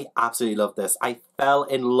 I absolutely love this. I fell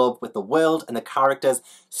in love with the world and the characters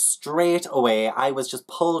straight away. I was just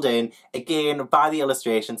pulled in, again, by the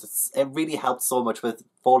illustrations. It really helped so much with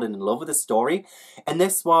falling in love with the story. And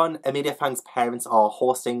this one, Amelia Fang's parents are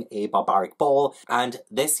hosting a barbaric ball, and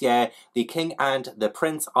this year, the king and the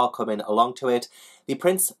prince are coming along to it. The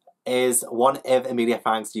prince is one of Amelia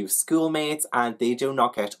Fang's new schoolmates, and they do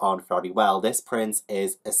not get on very well. This prince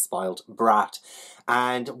is a spoiled brat.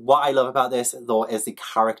 And what I love about this, though, is the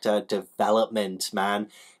character development, man.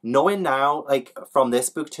 Knowing now, like, from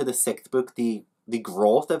this book to the 6th book, the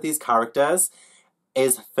growth of these characters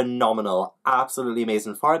is phenomenal. Absolutely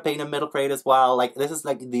amazing. For it being a middle grade as well, like, this is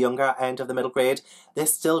like the younger end of the middle grade.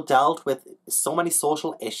 This still dealt with so many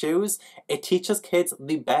social issues. It teaches kids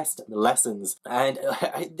the best lessons. And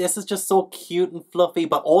this is just so cute and fluffy,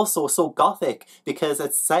 but also so gothic, because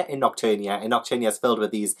it's set in Nocturnia, and Nocturnia is filled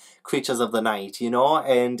with these creatures of the night, you know?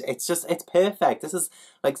 And it's perfect. This is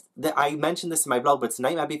like, I mentioned this in my blog, but it's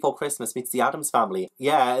Nightmare Before Christmas meets the Addams Family.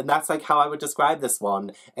 Yeah, and that's like how I would describe this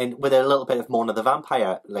one, and with a little bit of Mona the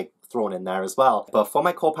Vampire, like, thrown in there as well. But for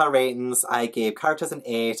my core pile ratings, I gave characters an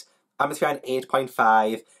 8, atmosphere an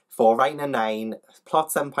 8.5, for writing a 9, plot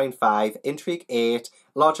 7.5, intrigue 8,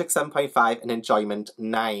 logic 7.5, and enjoyment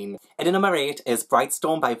 9. And in number 8 is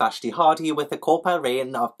Brightstorm by Vashti Hardy with a core pile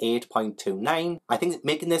rating of 8.29. I think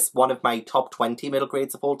making this one of my top 20 middle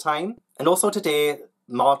grades of all time. And also today,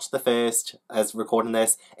 March the 1st, as recording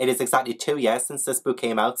this, it is exactly 2 years since this book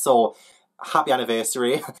came out, so happy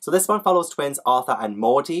anniversary. So this one follows twins Arthur and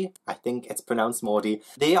Maudie. I think it's pronounced Maudie.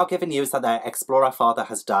 They are given news that their explorer father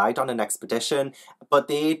has died on an expedition, but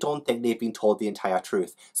they don't think they've been told the entire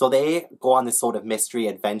truth. So they go on this sort of mystery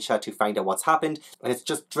adventure to find out what's happened, and it's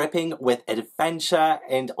just dripping with adventure,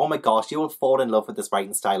 and oh my gosh, you will fall in love with this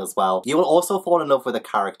writing style as well. You will also fall in love with the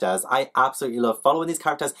characters. I absolutely love following these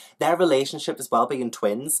characters. Their relationship as well, being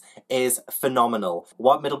twins, is phenomenal.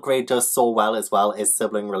 What middle grade does so well as well is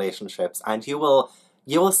sibling relationships, and you will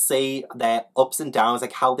you will see their ups and downs,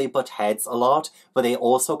 like how they butt heads a lot, but they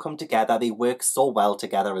also come together. They work so well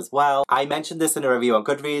together as well. I mentioned this in a review on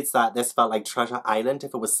Goodreads that this felt like Treasure Island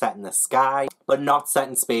if it was set in the sky, but not set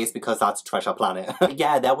in space because that's Treasure Planet.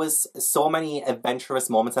 Yeah, there was so many adventurous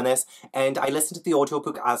moments in this, and I listened to the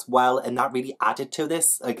audiobook as well, and that really added to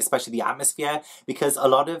this, like especially the atmosphere, because a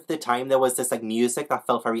lot of the time there was this like music that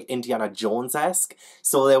felt very Indiana Jones-esque,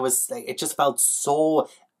 so there was, like, it just felt so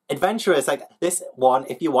adventurous. Like this one,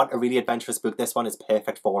 if you want a really adventurous book, this one is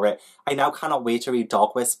perfect for it. I now cannot wait to read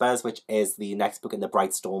Dog Whispers, which is the next book in the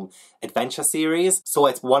Bright Storm adventure series. So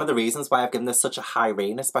it's one of the reasons why I've given this such a high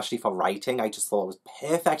rating, especially for writing. I just thought it was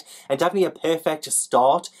perfect, and definitely a perfect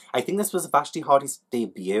start. I think this was Vashti Hardy's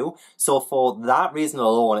debut, so for that reason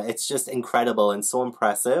alone, it's just incredible and so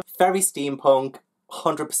impressive. Very steampunk.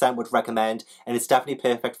 100% would recommend, and it's definitely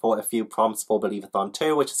perfect for a few prompts for Believeathon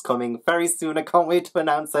 2, which is coming very soon. I can't wait to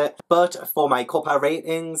announce it. But for my co-pilot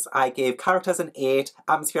ratings, I gave characters an 8,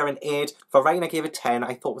 atmosphere an 8, for writing I gave it 10.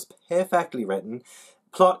 I thought it was perfectly written.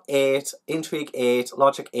 Plot 8, intrigue 8,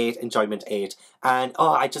 logic 8, enjoyment 8. And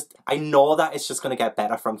I know that it's just going to get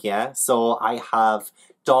better from here. So I have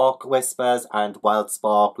Dog Whispers and Wild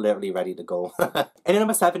Spark literally ready to go. And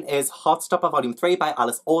number 7 is Heartstopper Volume 3 by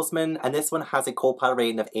Alice Oseman, and this one has a co-pilot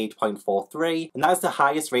rating of 8.43, and that is the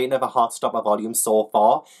highest rating of a Heartstopper volume so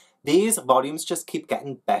far. These volumes just keep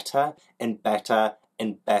getting better and better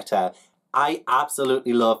and better. I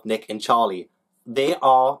absolutely love Nick and Charlie. They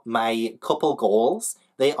are my couple goals.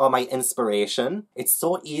 They are my inspiration. It's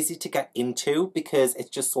so easy to get into because it's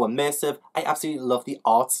just so immersive. I absolutely love the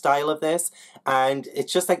art style of this, and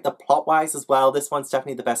it's just like the plot wise as well. This one's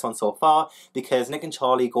definitely the best one so far because Nick and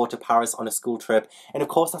Charlie go to Paris on a school trip, and of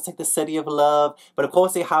course that's like the city of love, but of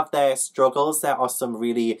course they have their struggles. There are some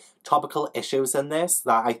really topical issues in this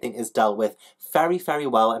that I think is dealt with very, very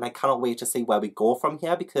well, and I cannot wait to see where we go from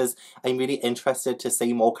here because I'm really interested to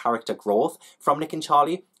see more character growth from Nick and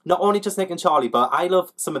Charlie. Not only just Nick and Charlie, but I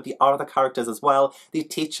love some of the other characters as well. The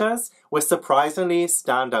teachers were surprisingly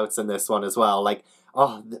standouts in this one as well. Like,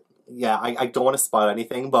 yeah, I don't want to spoil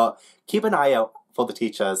anything, but keep an eye out for the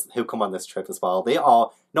teachers who come on this trip as well. They are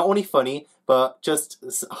not only funny, but just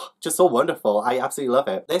so wonderful. I absolutely love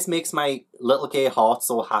it. This makes my little gay heart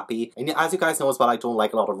so happy. And as you guys know as well, I don't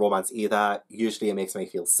like a lot of romance either. Usually it makes me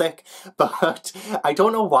feel sick, but I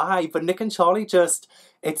don't know why, but Nick and Charlie just,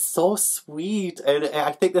 it's so sweet, and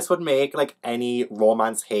I think this would make like any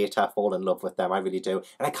romance hater fall in love with them. I really do,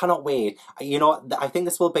 and I cannot wait. You know, I think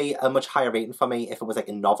this will be a much higher rating for me if it was like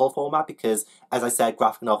in novel format because, as I said,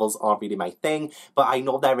 graphic novels aren't really my thing, but I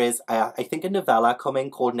know there is, I think, a novella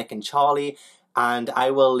coming called Nick and Charlie, and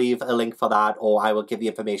I will leave a link for that, or I will give the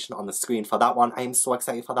information on the screen for that one. I am so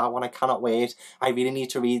excited for that one. I cannot wait. I really need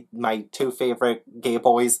to read my 2 favourite gay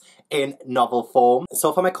boys in novel form.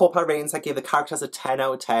 So for my co-pilot ratings, I gave the characters a 10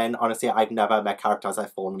 out of 10. Honestly, I've never met characters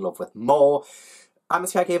I've fallen in love with more.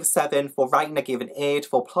 Atmosphere I gave a 7, for writing I gave an 8,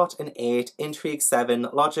 for plot an 8, intrigue 7,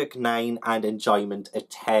 logic 9, and enjoyment a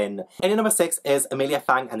 10. And number 6 is Amelia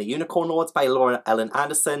Fang and the Unicorn Lords by Laura Ellen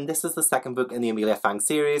Anderson. This is the second book in the Amelia Fang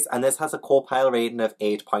series, and this has a co-pilot rating of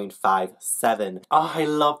 8.57. Oh, I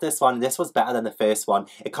love this one. This was better than the first one.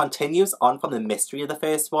 It continues on from the mystery of the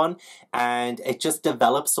first one, and it just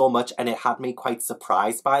develops so much, and it had me quite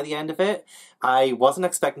surprised by the end of it. I wasn't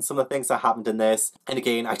expecting some of the things that happened in this, and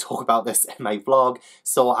again, I talk about this in my vlog,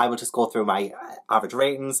 so I will just go through my average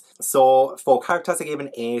ratings. So for characters I gave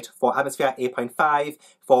an 8, for atmosphere 8.5,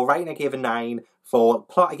 for writing I gave a 9, for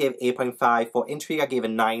plot I gave 8.5, for intrigue I gave a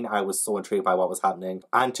 9, I was so intrigued by what was happening.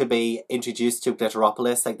 And to be introduced to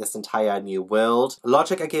Glitteropolis, like this entire new world.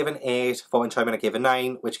 Logic I gave an 8, for enjoyment I gave a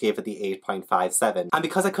 9, which gave it the 8.57. And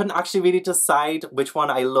because I couldn't actually really decide which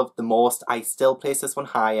one I loved the most, I still placed this one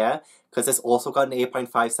higher, because this also got an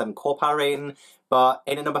 8.57 co-pilot rating. But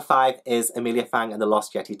in at number 5 is Amelia Fang and the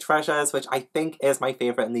Lost Yeti Treasures, which I think is my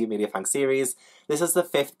favourite in the Amelia Fang series. This is the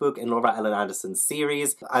 5th book in Laura Ellen Anderson's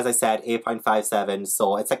series. As I said, 8.57,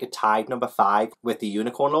 so it's like a tied number 5 with the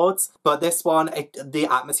Unicorn Lords. But this one, the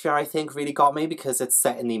atmosphere I think really got me because it's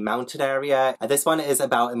set in the mountain area. And this one is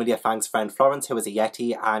about Amelia Fang's friend Florence, who is a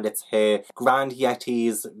Yeti, and it's her Grand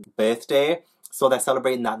Yeti's birthday. So they're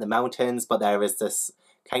celebrating that in the mountains, but there is this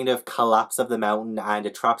kind of collapse of the mountain, and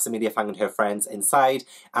it traps Amelia Fang and her friends inside,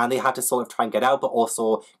 and they had to sort of try and get out, but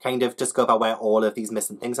also kind of discover where all of these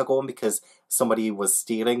missing things are going because somebody was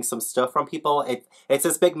stealing some stuff from people. It's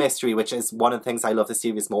this big mystery, which is one of the things I love the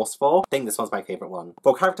series most for. I think this one's my favourite one.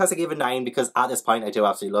 For characters I gave a 9 because at this point I do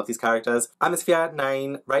absolutely love these characters. Atmosphere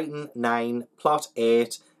 9, writing 9, plot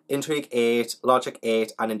 8, Intrigue 8, Logic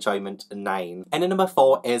 8, and Enjoyment 9. And number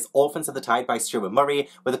 4 is Orphans of the Tide by Stuart Murray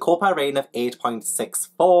with a co-pilot rating of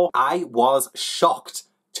 8.64. I was shocked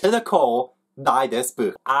to the core by this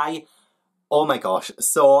book. Oh my gosh.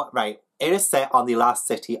 So, right. It is set on the last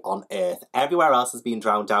city on Earth. Everywhere else has been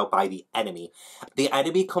drowned out by the enemy. The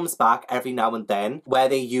enemy comes back every now and then where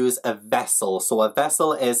they use a vessel. So a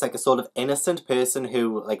vessel is like a sort of innocent person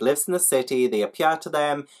who like lives in the city. They appear to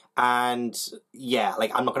them and yeah,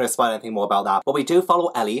 like I'm not going to spoil anything more about that. But we do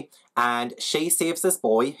follow Ellie and she saves this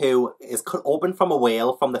boy who is cut open from a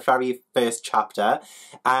whale from the very first chapter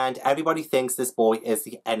and everybody thinks this boy is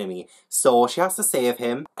the enemy. So she has to save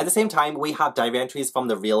him. At the same time, we have diary entries from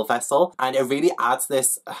the real vessel and it really adds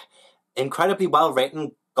this incredibly well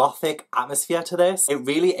written gothic atmosphere to this. It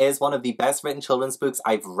really is one of the best written children's books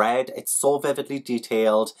I've read. It's so vividly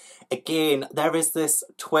detailed. Again, there is this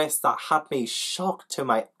twist that had me shocked to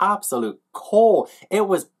my absolute core. It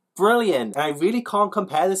was brilliant. And I really can't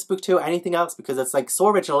compare this book to anything else because it's like so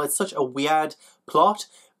original. It's such a weird plot,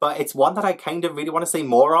 but it's one that I kind of really want to say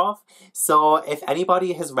more of. So if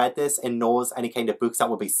anybody has read this and knows any kind of books that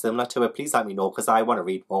would be similar to it, please let me know because I want to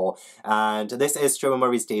read more. And this is Stuart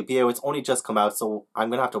Murray's debut. It's only just come out, so I'm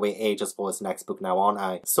going to have to wait ages for his next book now, aren't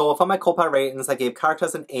I? So for my co-pilot ratings, I gave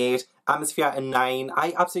characters an 8, atmosphere a 9.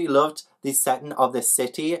 I absolutely loved the setting of this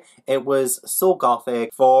city. It was so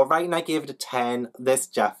gothic. For writing, I gave it a 10. This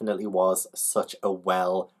definitely was such a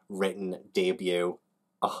well-written debut.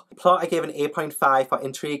 Oh. Plot, I gave an 8.5 for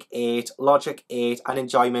Intrigue 8, Logic 8, and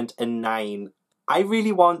Enjoyment a 9. I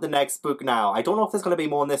really want the next book now. I don't know if there's going to be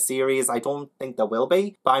more in this series. I don't think there will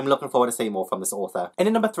be, but I'm looking forward to seeing more from this author. And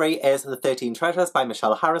in number 3 is The 13 Treasures by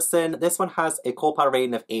Michelle Harrison. This one has a co-pilot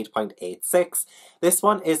rating of 8.86. This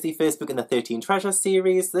one is the first book in the 13 Treasures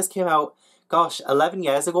series. This came out, gosh, 11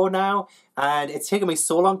 years ago now, and it's taken me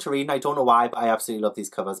so long to read, and I don't know why, but I absolutely love these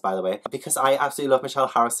covers, by the way, because I absolutely love Michelle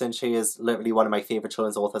Harrison. She is literally one of my favourite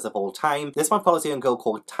children's authors of all time. This one follows a young girl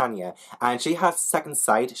called Tanya, and she has second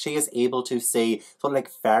sight. She is able to see sort of like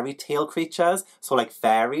fairy tale creatures, so like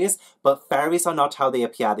fairies, but fairies are not how they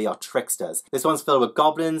appear, they are tricksters. This one's filled with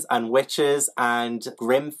goblins and witches and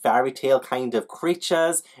grim fairy tale kind of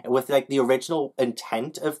creatures with like the original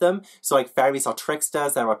intent of them. So like fairies are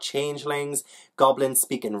tricksters, there are changelings, goblins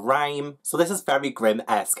speak in rhyme. So this is very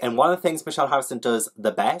grim-esque, and one of the things Michelle Harrison does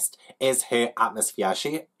the best is her atmosphere.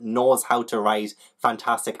 She knows how to write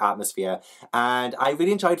fantastic atmosphere, and I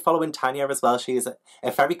really enjoyed following Tanya as well. She is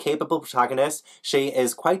a very capable protagonist. She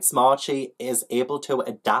is quite smart. She is able to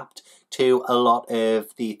adapt to a lot of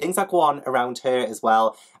the things that go on around her as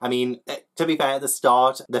well. I mean, to be fair, at the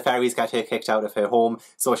start, the fairies get her kicked out of her home,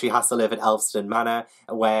 so she has to live at Elveston Manor,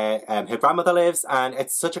 where her grandmother lives, and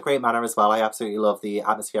it's such a great manor as well. I absolutely love the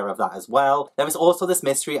atmosphere of that as well. There is also this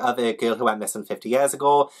mystery of a girl who went missing 50 years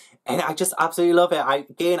ago, and I just absolutely love it.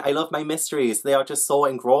 I love my mysteries. They are just so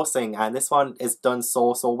engrossing, and this one is done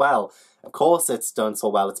so well. Of course it's done so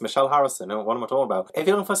well. It's Michelle Harrison. What am I talking about? If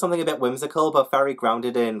you're looking for something a bit whimsical but very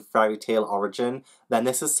grounded in fairy tale origin, then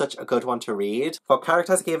this is such a good one to read. For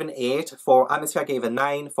characters I gave an 8, for atmosphere I gave a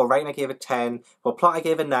 9, for writing I gave a 10, for plot I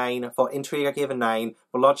gave a 9, for intrigue I gave a 9,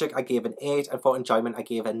 for logic I gave an 8, and for enjoyment I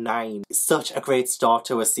gave a 9. Such a great start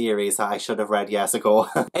to a series that I should have read years ago.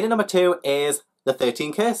 And number 2 is The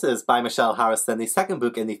 13 Curses by Michelle Harrison, the second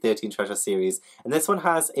book in the 13 Treasure series. And this one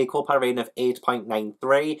has a co-pilot rating of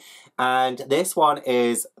 8.93, and this one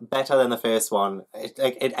is better than the first one.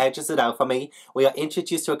 It edges it out for me. We are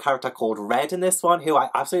introduced to a character called Red in this one, who I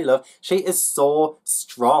absolutely love. She is so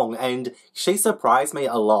strong, and she surprised me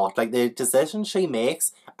a lot. Like, the decisions she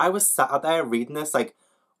makes, I was sat there reading this like,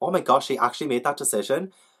 oh my gosh, she actually made that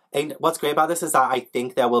decision. And what's great about this is that I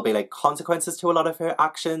think there will be like consequences to a lot of her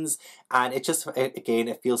actions, and again,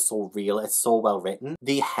 it feels so real. It's so well written.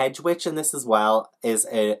 The Hedge Witch in this as well is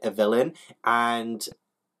a villain, and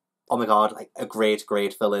oh my god, like a great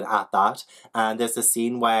villain at that. And there's a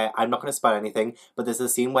scene where, I'm not going to spoil anything, but there's a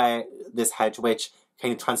scene where this Hedge Witch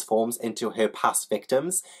kind of transforms into her past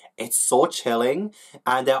victims. It's so chilling,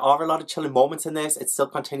 and there are a lot of chilling moments in this. It still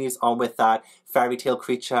continues on with that fairy tale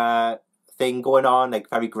creature thing going on, like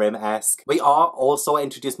very grim-esque. We are also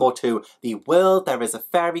introduced more to the world. There is a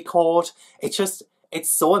fairy court. It's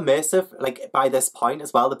so immersive, like, by this point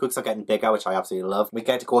as well. The books are getting bigger, which I absolutely love. We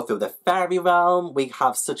get to go through the fairy realm. We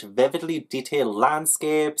have such vividly detailed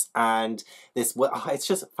landscapes, and it's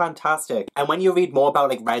just fantastic. And when you read more about,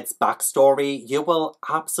 like, Red's backstory, you will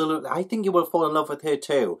absolutely, I think you will fall in love with her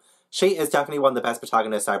too. She is definitely one of the best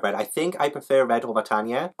protagonists I've read. I think I prefer Red over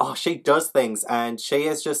Tanya. Oh, she does things, and she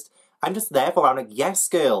is just, I'm just there for her. I'm like, yes,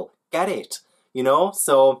 girl, get it. You know?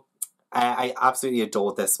 So I absolutely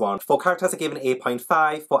adored this one. For characters I gave an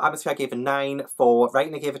 8.5, for atmosphere I gave a 9, for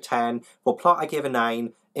writing I gave a 10, for plot I gave a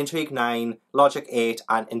 9, intrigue 9, logic 8,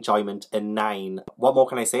 and enjoyment a 9. What more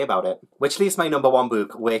can I say about it? Which leaves my number one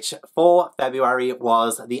book, which for February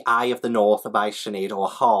was The Eye of the North by Sinead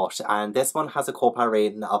O'Hart, and this one has a core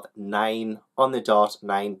rating of 9 on the dot,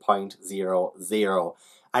 9.00.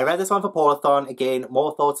 I read this one for Paulathon. Again,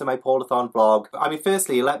 more thoughts in my Paulathon vlog. I mean,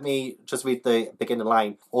 firstly, let me just read the beginning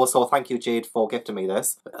line. Also, thank you, Jade, for gifting me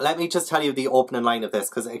this. Let me just tell you the opening line of this,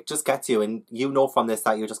 because it just gets you, and you know from this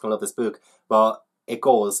that you're just going to love this book. But it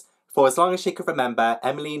goes, for as long as she could remember,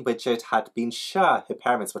 Emmeline Widget had been sure her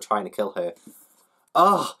parents were trying to kill her.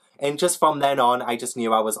 Oh, and just from then on, I just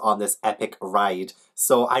knew I was on this epic ride.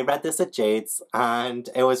 So I read this at Jade's, and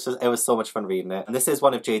it was so much fun reading it. And this is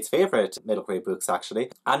one of Jade's favourite middle grade books,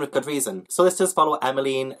 actually, and with good reason. So this does follow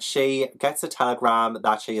Emmeline. She gets a telegram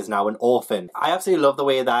that she is now an orphan. I absolutely love the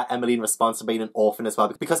way that Emmeline responds to being an orphan as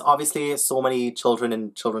well, because obviously so many children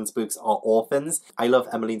in children's books are orphans. I love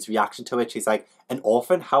Emmeline's reaction to it. She's like, an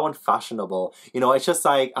orphan? How unfashionable. You know, it's just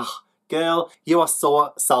like, ugh. Girl, you are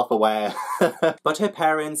so self-aware. But her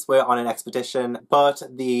parents were on an expedition, but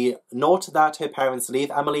the note that her parents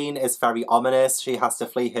leave Emmeline is very ominous. She has to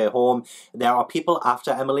flee her home. There are people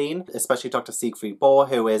after Emmeline, especially Dr. Siegfried Bohr,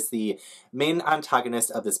 who is the main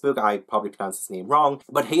antagonist of this book. I probably pronounced his name wrong,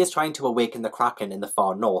 but he is trying to awaken the Kraken in the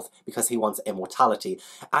far north because he wants immortality.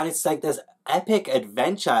 And it's like this epic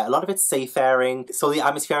adventure. A lot of it's seafaring. So the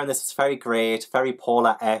atmosphere in this is very great, very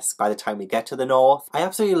Paula-esque by the time we get to the north. I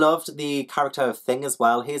absolutely loved the character of Thing as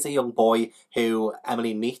well. He's a young boy who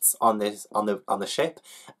Emmeline meets on the ship,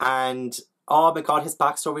 and oh my god, his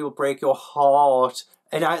backstory will break your heart.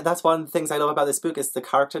 And that's one of the things I love about this book, is the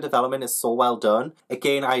character development is so well done.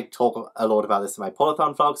 Again, I talk a lot about this in my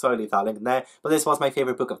Paulathon vlog, so I'll leave that link in there. But this was my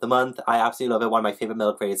favourite book of the month. I absolutely love it. One of my favourite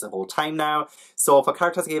middle grades of all time now. So for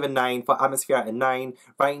characters I gave a 9, for atmosphere a 9,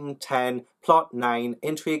 writing 10, plot 9,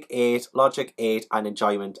 intrigue 8, logic 8, and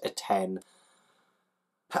enjoyment a 10.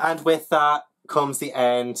 And with that comes the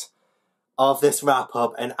end of this wrap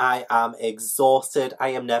up, and I am exhausted. I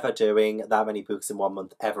am never doing that many books in one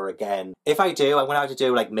month ever again. If I do, I'm going to have to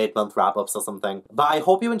do like mid-month wrap-ups or something. But I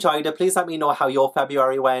hope you enjoyed it. Please let me know how your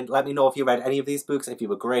February went. Let me know if you read any of these books, if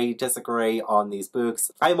you agree, disagree on these books.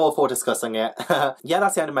 I'm all for discussing it. Yeah,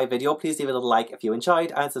 that's the end of my video. Please leave a little like if you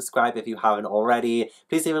enjoyed, and subscribe if you haven't already.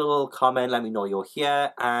 Please leave a little comment, let me know you're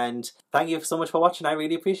here, and thank you so much for watching. I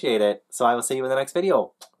really appreciate it. So I will see you in the next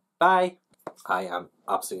video. Bye! I am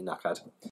absolutely knackered.